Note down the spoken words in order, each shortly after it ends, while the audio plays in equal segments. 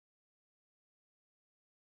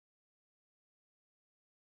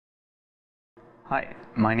Hi,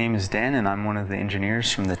 my name is Dan and I'm one of the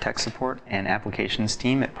engineers from the tech support and applications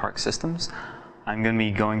team at Park Systems. I'm going to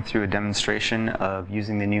be going through a demonstration of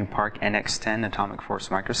using the new Park NX10 atomic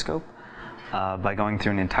force microscope by going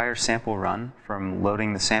through an entire sample run from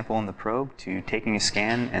loading the sample in the probe to taking a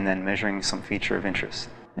scan and then measuring some feature of interest.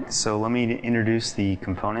 So let me introduce the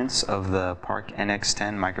components of the Park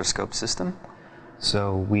NX10 microscope system.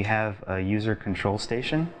 So we have a user control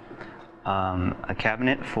station, a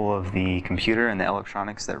cabinet full of the computer and the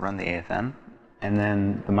electronics that run the AFM, and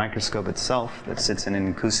then the microscope itself that sits in an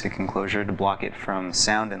acoustic enclosure to block it from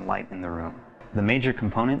sound and light in the room. The major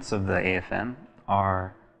components of the AFM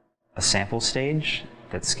are a sample stage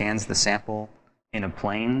that scans the sample in a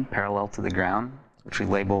plane parallel to the ground, which we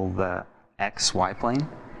label the XY plane.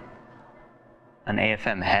 An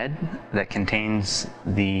AFM head that contains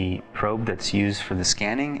the probe that's used for the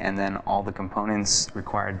scanning and then all the components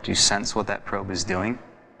required to sense what that probe is doing.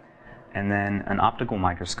 And then an optical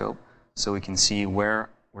microscope so we can see where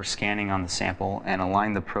we're scanning on the sample and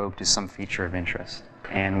align the probe to some feature of interest.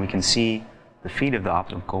 And we can see the feed of the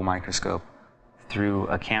optical microscope through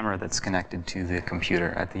a camera that's connected to the computer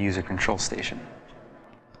at the user control station.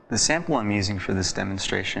 The sample I'm using for this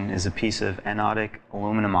demonstration is a piece of anodic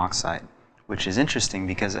aluminum oxide, which is interesting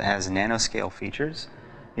because it has nanoscale features.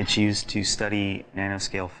 It's used to study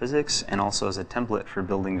nanoscale physics and also as a template for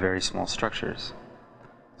building very small structures.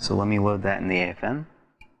 So let me load that in the AFM.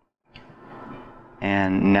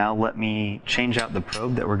 And now let me change out the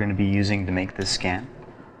probe that we're going to be using to make this scan.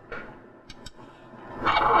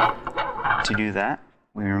 To do that,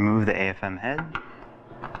 we remove the AFM head.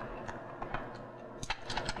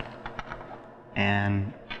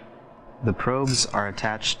 And the probes are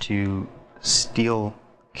attached to steel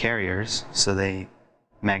carriers, so they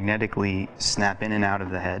magnetically snap in and out of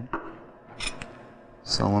the head.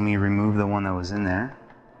 So let me remove the one that was in there.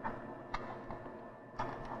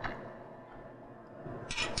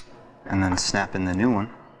 And then snap in the new one.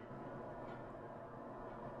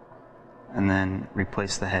 And then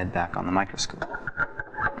replace the head back on the microscope.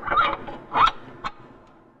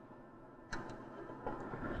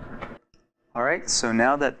 Alright, so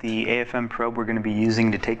now that the AFM probe we're going to be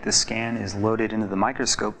using to take the scan is loaded into the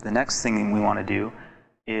microscope, the next thing we want to do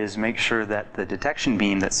is make sure that the detection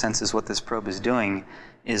beam that senses what this probe is doing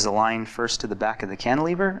is aligned first to the back of the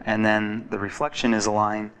cantilever, and then the reflection is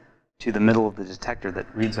aligned to the middle of the detector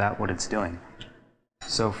that reads out what it's doing.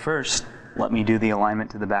 So first, let me do the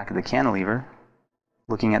alignment to the back of the cantilever,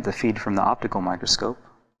 looking at the feed from the optical microscope,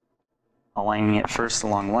 aligning it first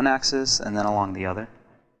along one axis and then along the other.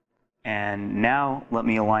 And now let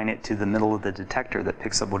me align it to the middle of the detector that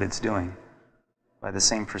picks up what it's doing by the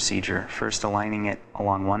same procedure, first aligning it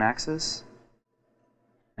along one axis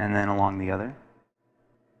and then along the other.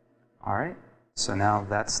 Alright, so now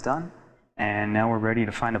that's done, and now we're ready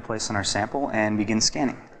to find a place on our sample and begin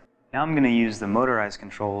scanning. Now I'm going to use the motorized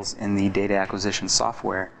controls in the data acquisition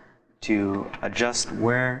software to adjust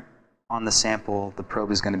where on the sample the probe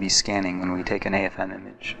is going to be scanning when we take an AFM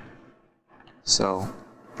image. So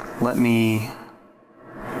let me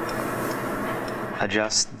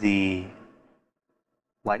adjust the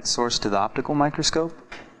light source to the optical microscope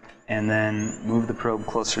and then move the probe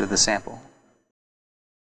closer to the sample.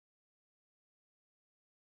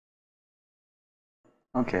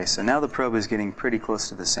 Okay, so now the probe is getting pretty close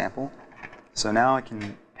to the sample. So now I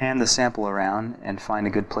can pan the sample around and find a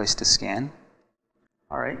good place to scan.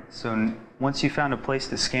 Alright, so once you found a place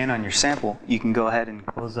to scan on your sample, you can go ahead and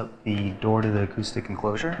close up the door to the acoustic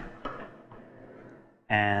enclosure.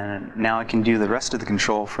 And now I can do the rest of the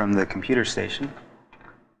control from the computer station.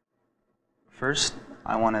 First,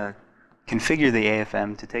 I want to configure the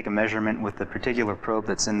AFM to take a measurement with the particular probe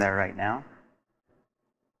that's in there right now.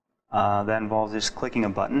 That involves just clicking a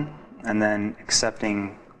button and then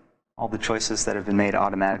accepting all the choices that have been made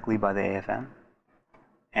automatically by the AFM.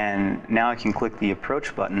 And now I can click the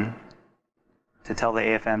approach button to tell the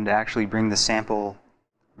AFM to actually bring the sample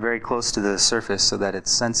very close to the surface so that it's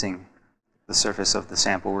sensing the surface of the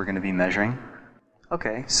sample we're going to be measuring.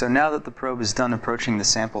 Okay, so now that the probe is done approaching the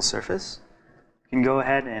sample surface, you can go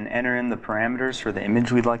ahead and enter in the parameters for the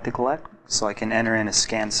image we'd like to collect. So I can enter in a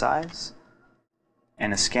scan size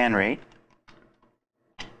and a scan rate.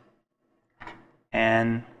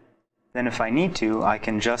 And then if I need to, I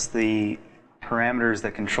can adjust the parameters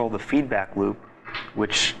that control the feedback loop,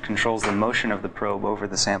 which controls the motion of the probe over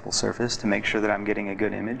the sample surface to make sure that I'm getting a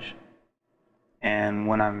good image. And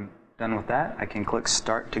when I'm done with that, I can click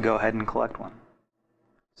Start to go ahead and collect one.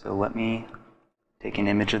 So let me take an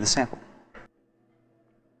image of the sample.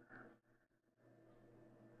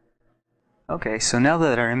 Okay, so now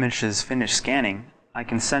that our image has finished scanning, I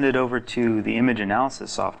can send it over to the image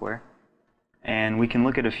analysis software, and we can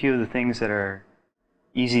look at a few of the things that are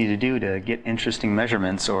easy to do to get interesting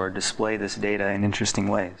measurements or display this data in interesting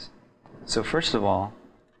ways. So first of all,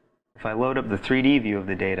 if I load up the 3D view of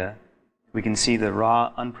the data, we can see the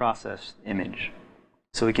raw unprocessed image.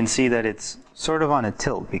 So we can see that it's sort of on a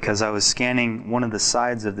tilt because I was scanning one of the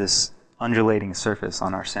sides of this undulating surface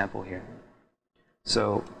on our sample here.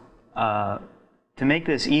 So to make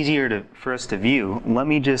this easier for us to view, let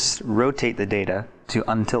me just rotate the data to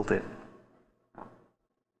untilt it.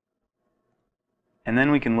 And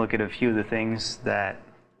then we can look at a few of the things that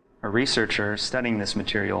a researcher studying this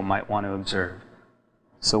material might want to observe.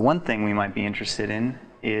 So one thing we might be interested in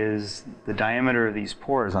is the diameter of these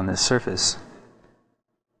pores on this surface.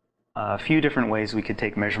 A few different ways we could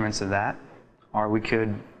take measurements of that are we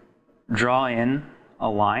could draw in a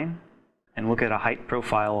line and look at a height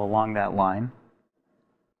profile along that line,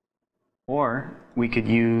 or we could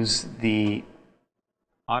use the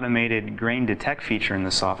automated grain detect feature in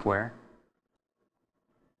the software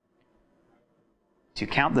to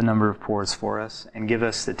count the number of pores for us and give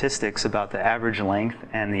us statistics about the average length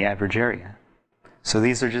and the average area. So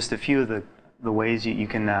these are just a few of the ways you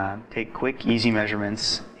can take quick, easy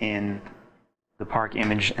measurements in the Park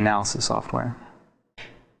image analysis software.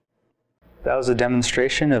 That was a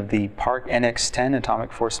demonstration of the Park NX10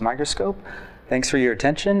 atomic force microscope. Thanks for your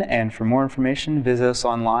attention, and for more information, visit us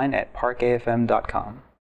online at parkafm.com.